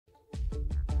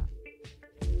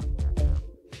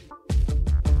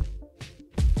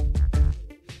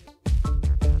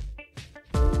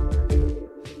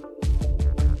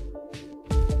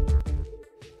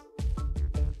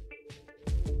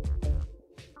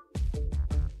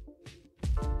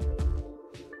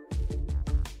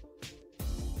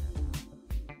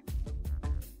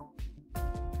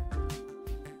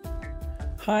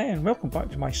Hi and welcome back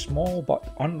to my small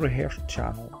but unrehearsed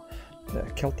channel, the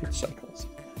Kilted Cycles.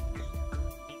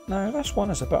 Now this one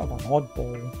is a bit of an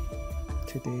oddball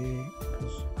today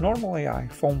because normally I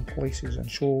film places and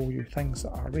show you things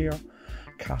that are there,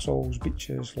 castles,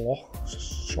 beaches,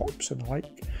 lochs, shops and the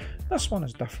like. This one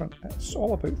is different, it's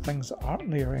all about things that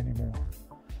aren't there anymore.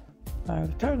 Now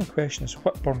the town in question is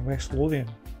Whitburn, West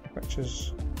Lothian, which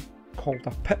is called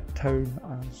a pit town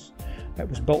as it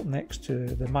was built next to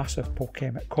the massive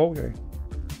Polkemmet colliery.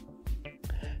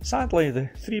 Sadly, the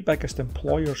three biggest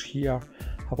employers here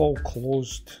have all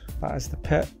closed, that is the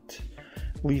Pit,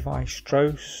 Levi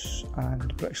Strauss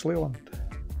and British Leyland.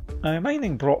 Now,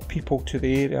 mining brought people to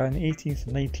the area in the 18th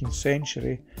and 19th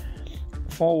century,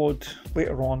 followed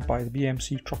later on by the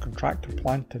BMC truck and tractor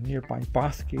plant in nearby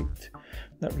Bathgate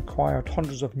that required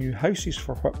hundreds of new houses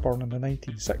for Whitburn in the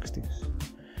 1960s.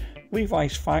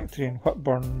 Levi's factory in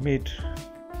Whitburn made,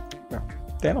 well,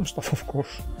 denim stuff of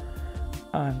course,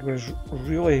 and was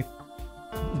really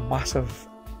massive.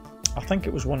 I think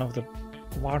it was one of the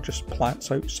largest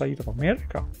plants outside of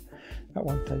America at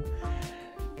one time.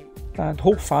 And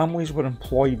whole families were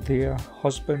employed there,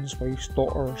 husbands, wives,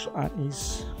 daughters,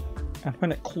 aunties. And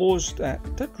when it closed, it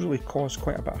did really cause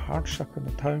quite a bit of hardship in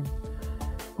the town.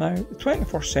 Now, the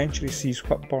 21st century sees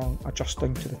Whitburn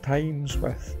adjusting to the times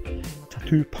with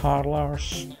tattoo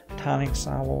parlours, tanning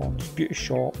salons, beauty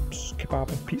shops, kebab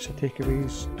and pizza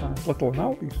takeaways and little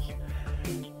Aldi's.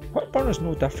 Whitburn is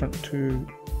no different to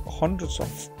hundreds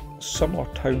of similar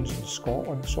towns in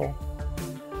Scotland, so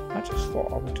I just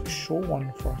thought I would show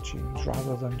one for a change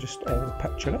rather than just all the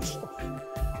picturesque stuff.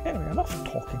 Anyway, enough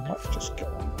talking, let's just get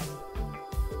on with it.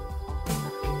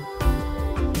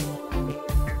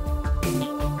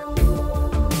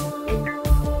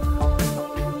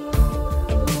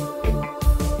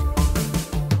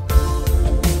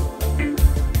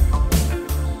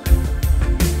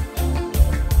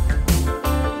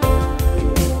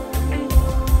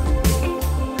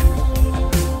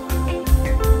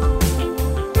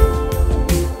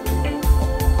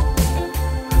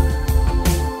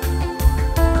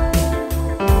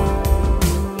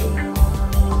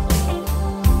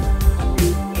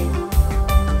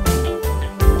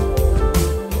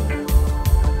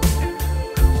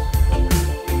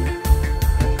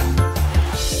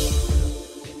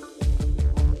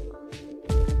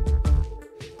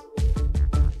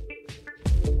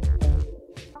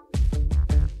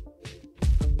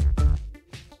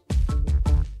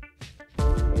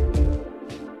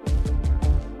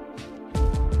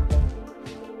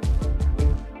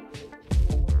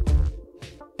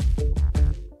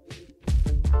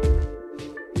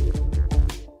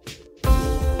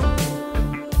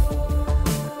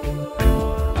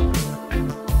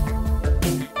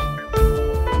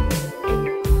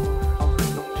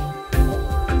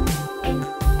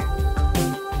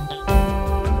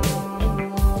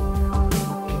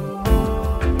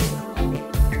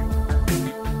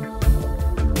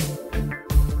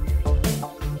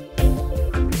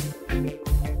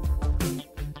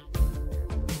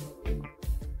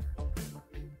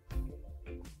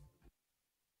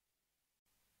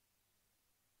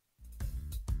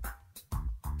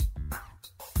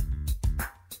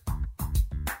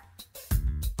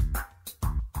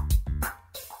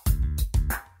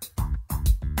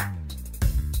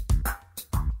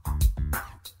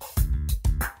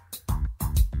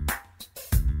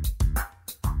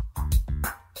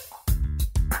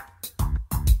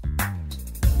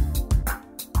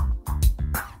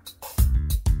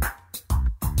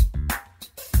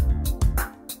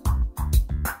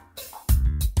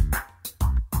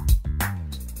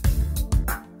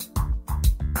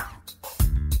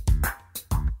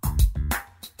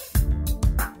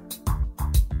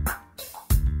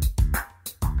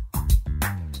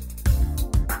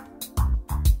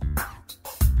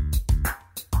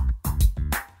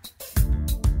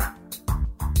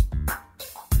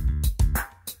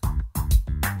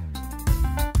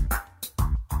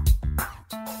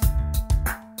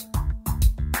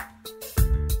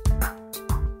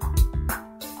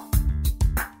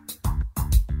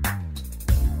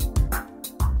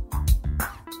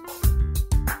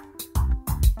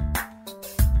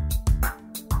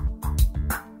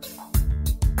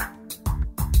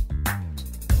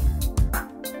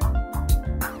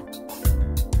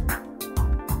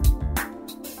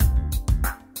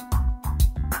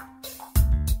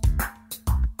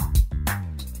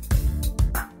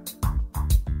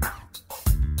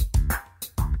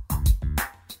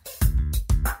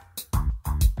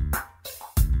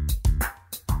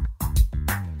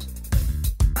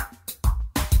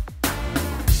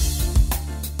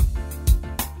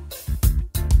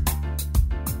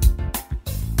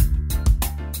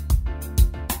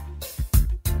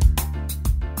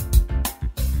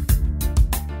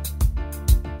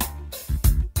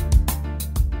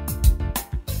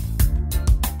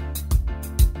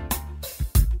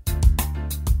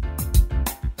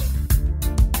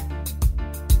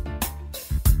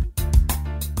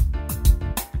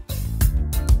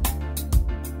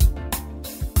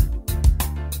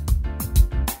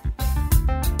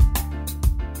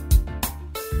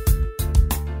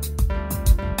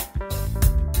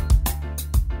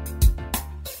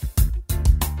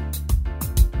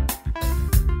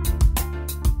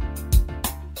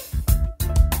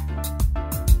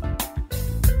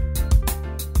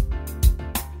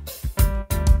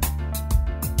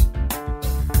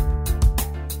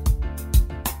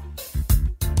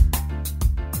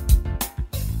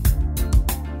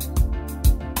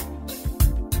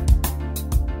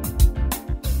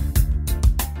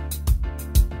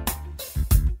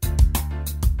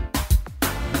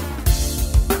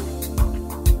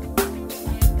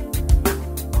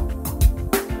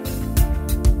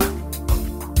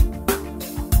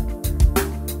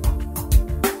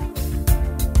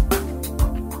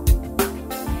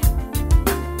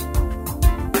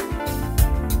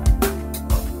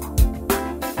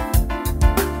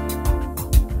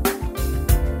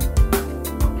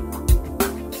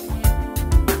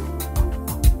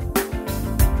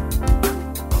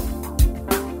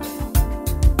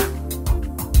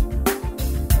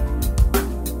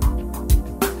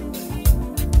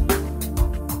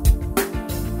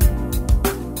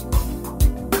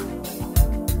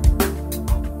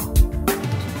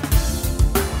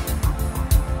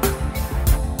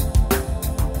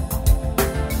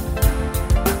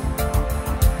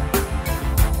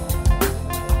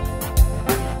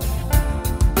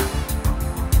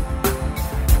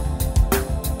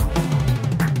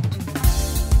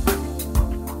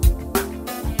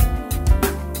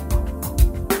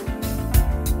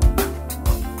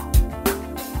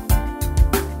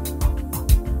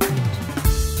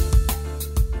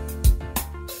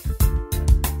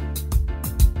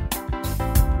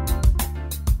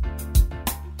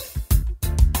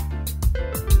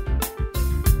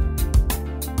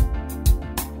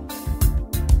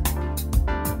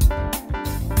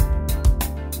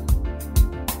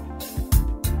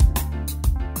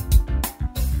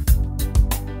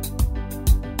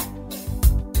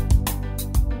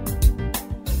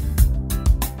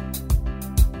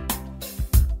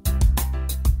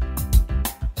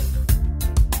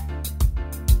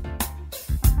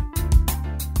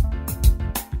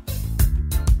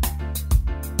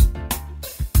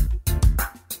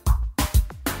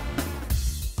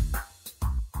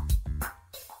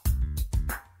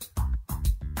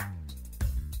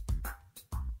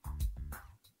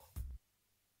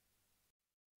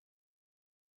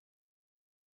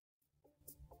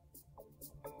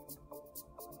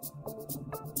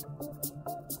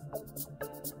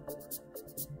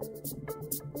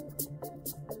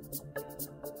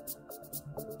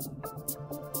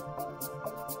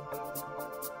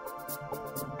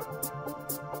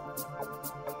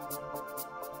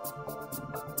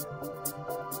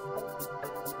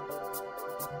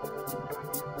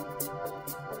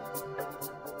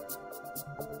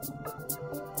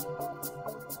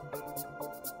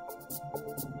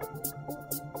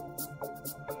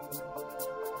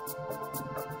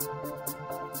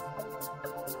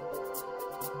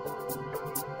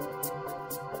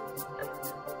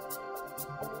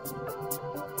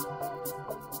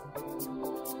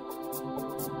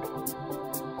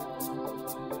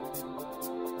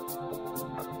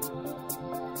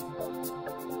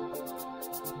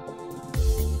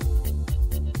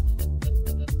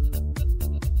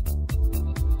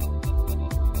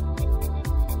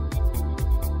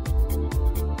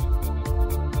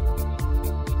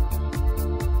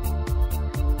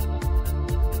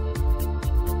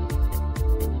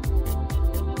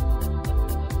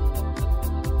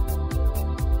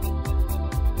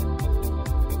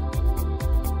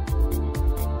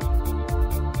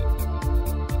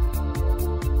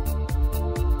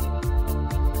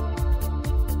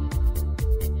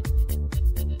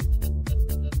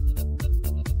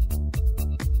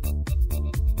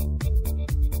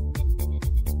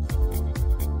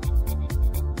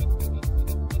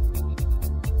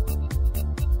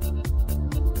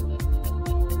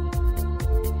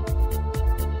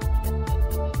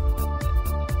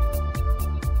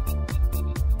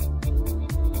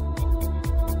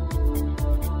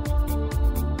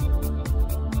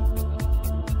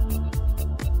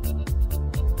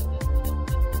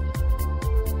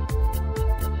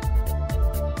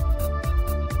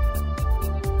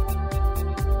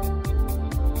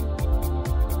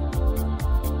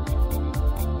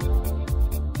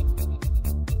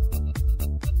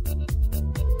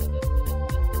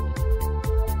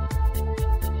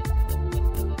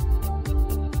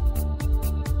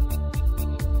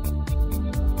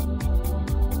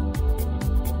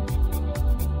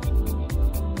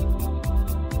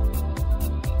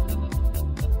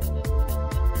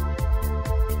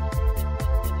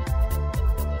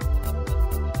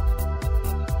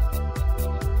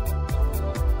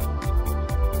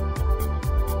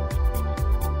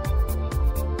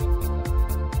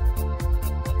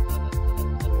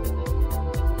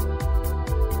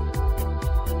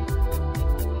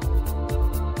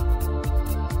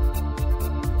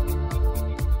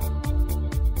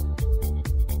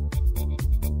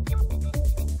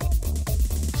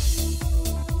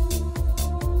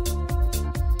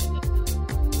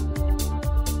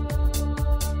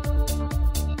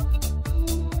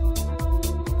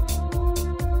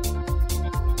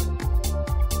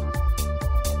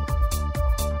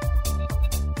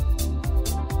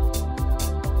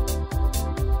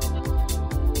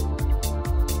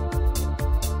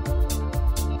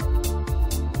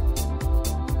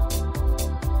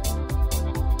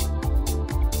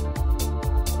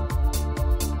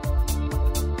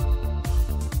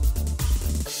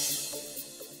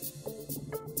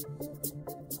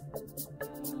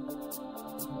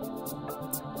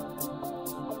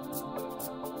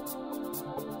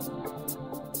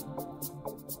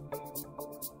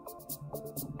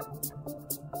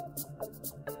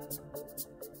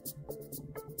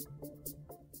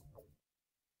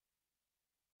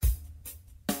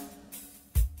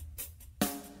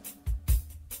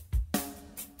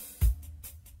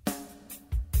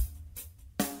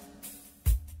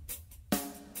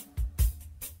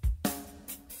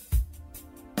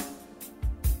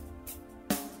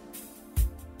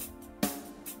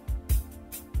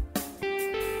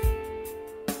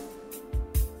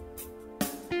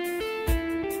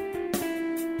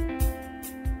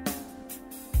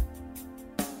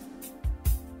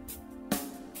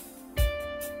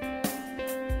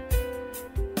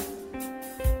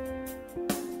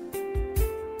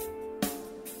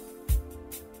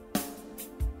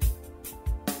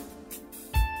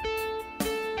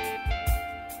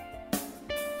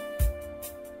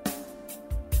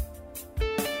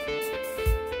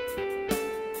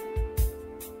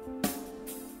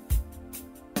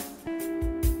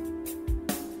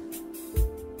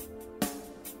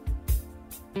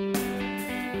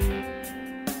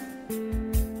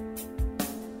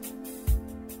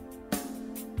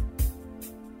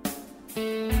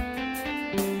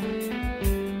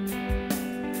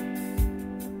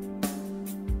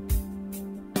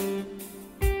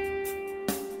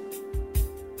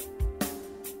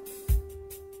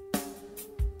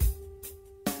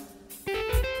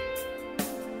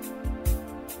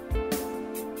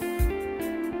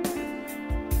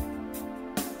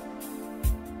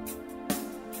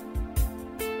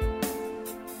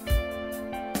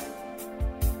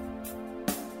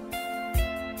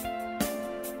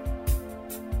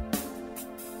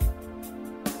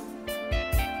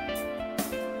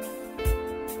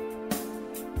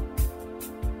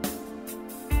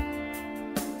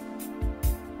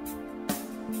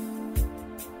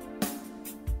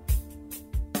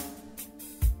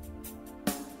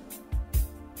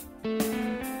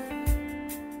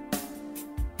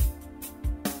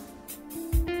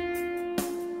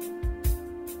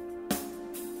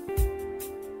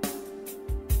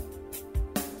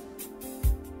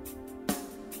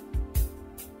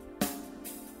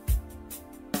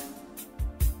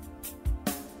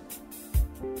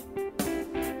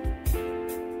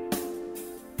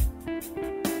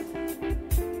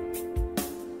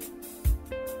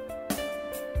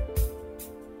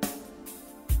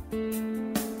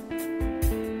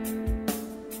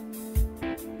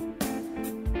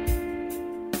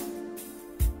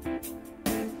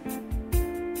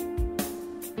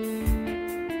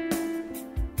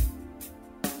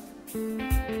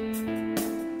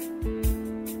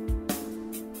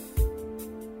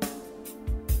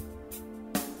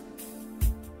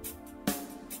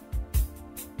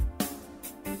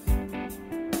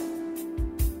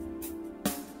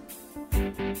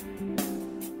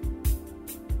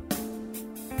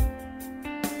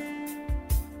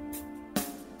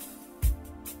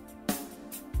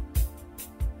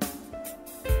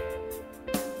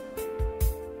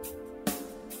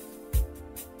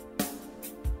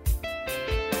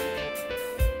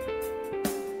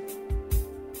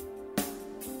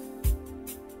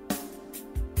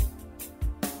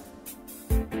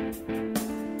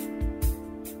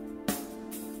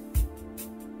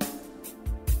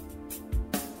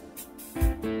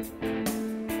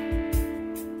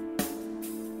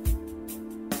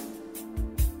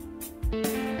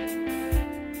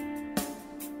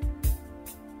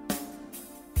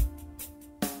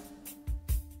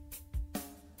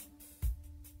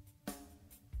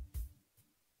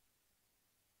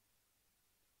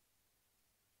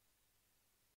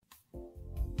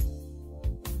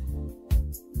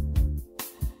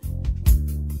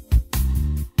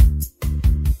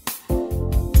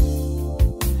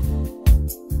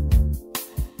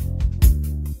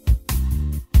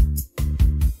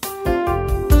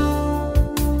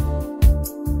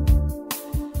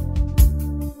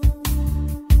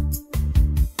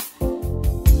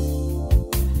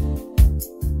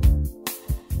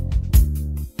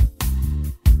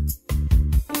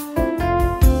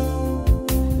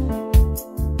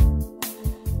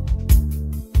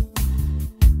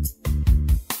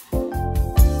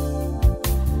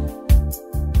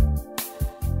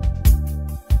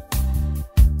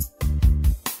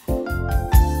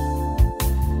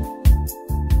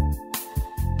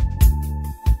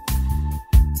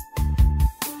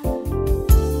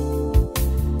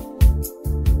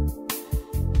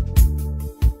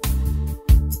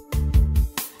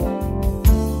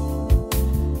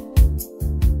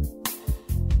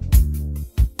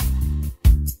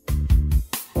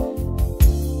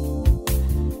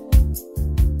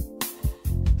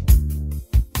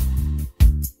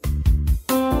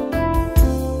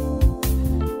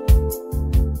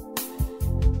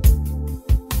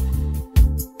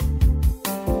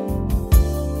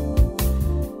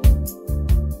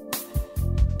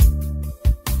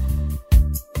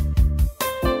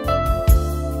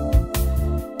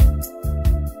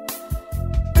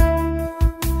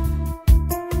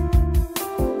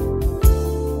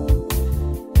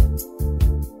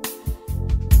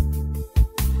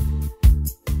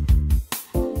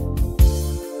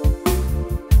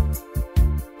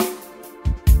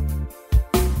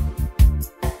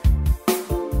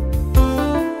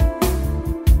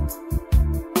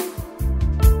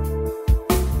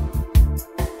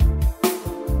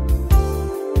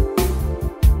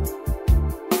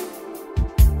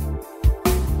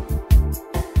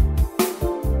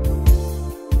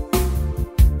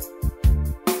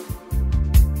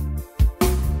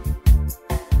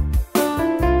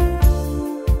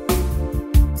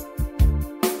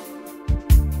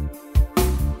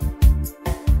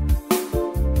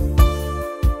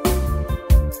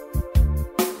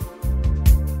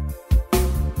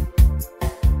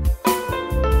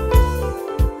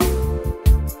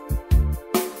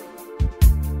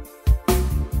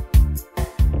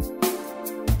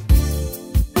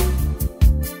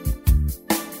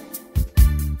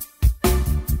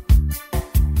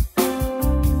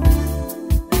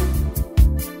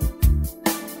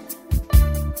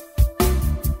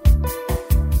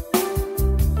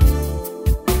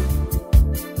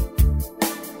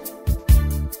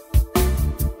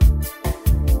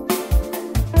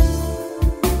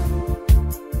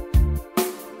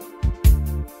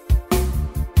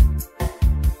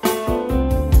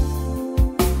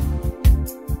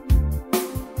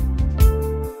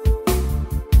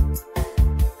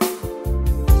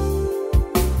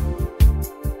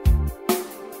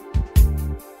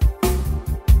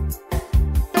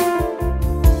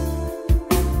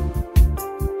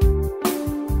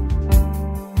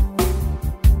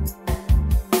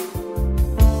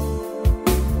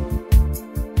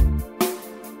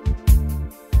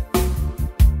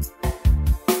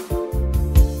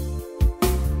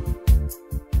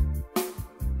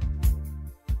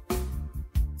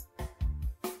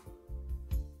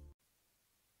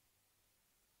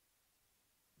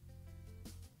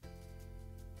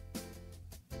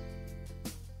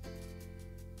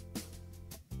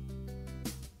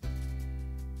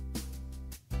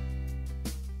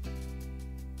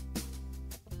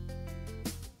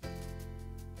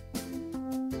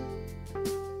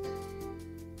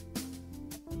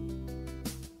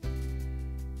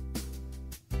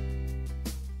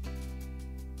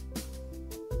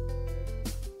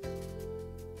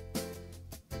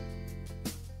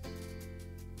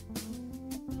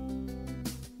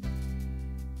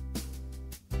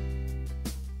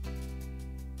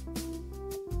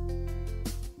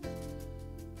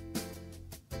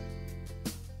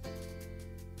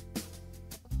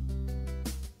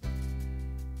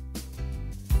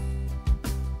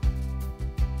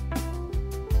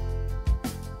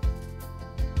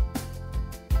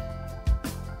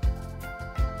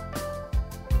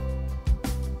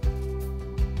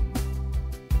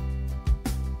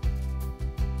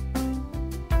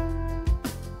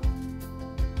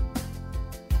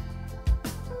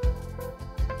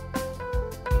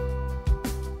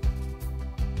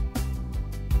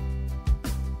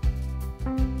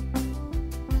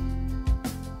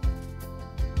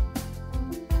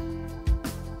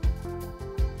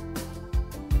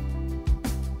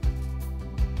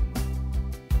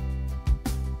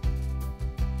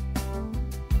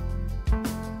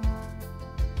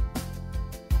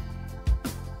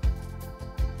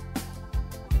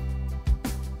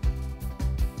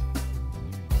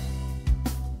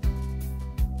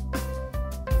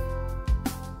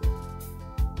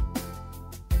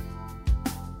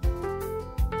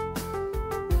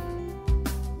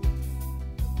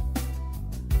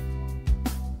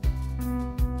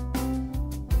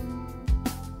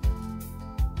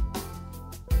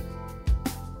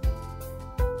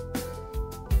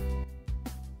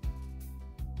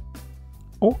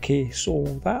 Okay, so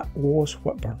that was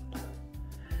Whitburn.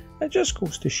 It just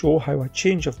goes to show how a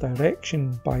change of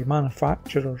direction by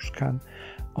manufacturers can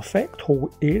affect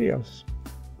whole areas.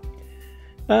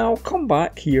 Now, I'll come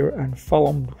back here and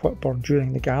film Whitburn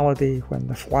during the gala day when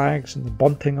the flags and the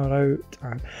bunting are out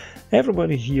and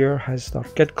everybody here has their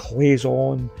good clays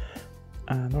on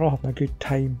and they're all having a good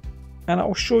time. And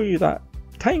I'll show you that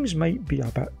times might be a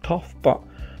bit tough, but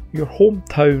your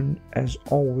hometown is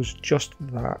always just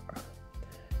that.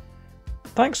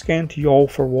 Thanks again to you all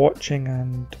for watching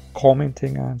and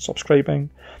commenting and subscribing,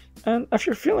 and if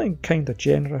you're feeling kinda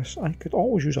generous, I could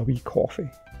always use a wee coffee.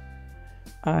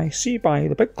 I see by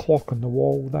the big clock on the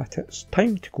wall that it's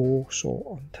time to go,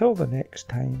 so until the next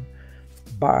time,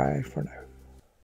 bye for now.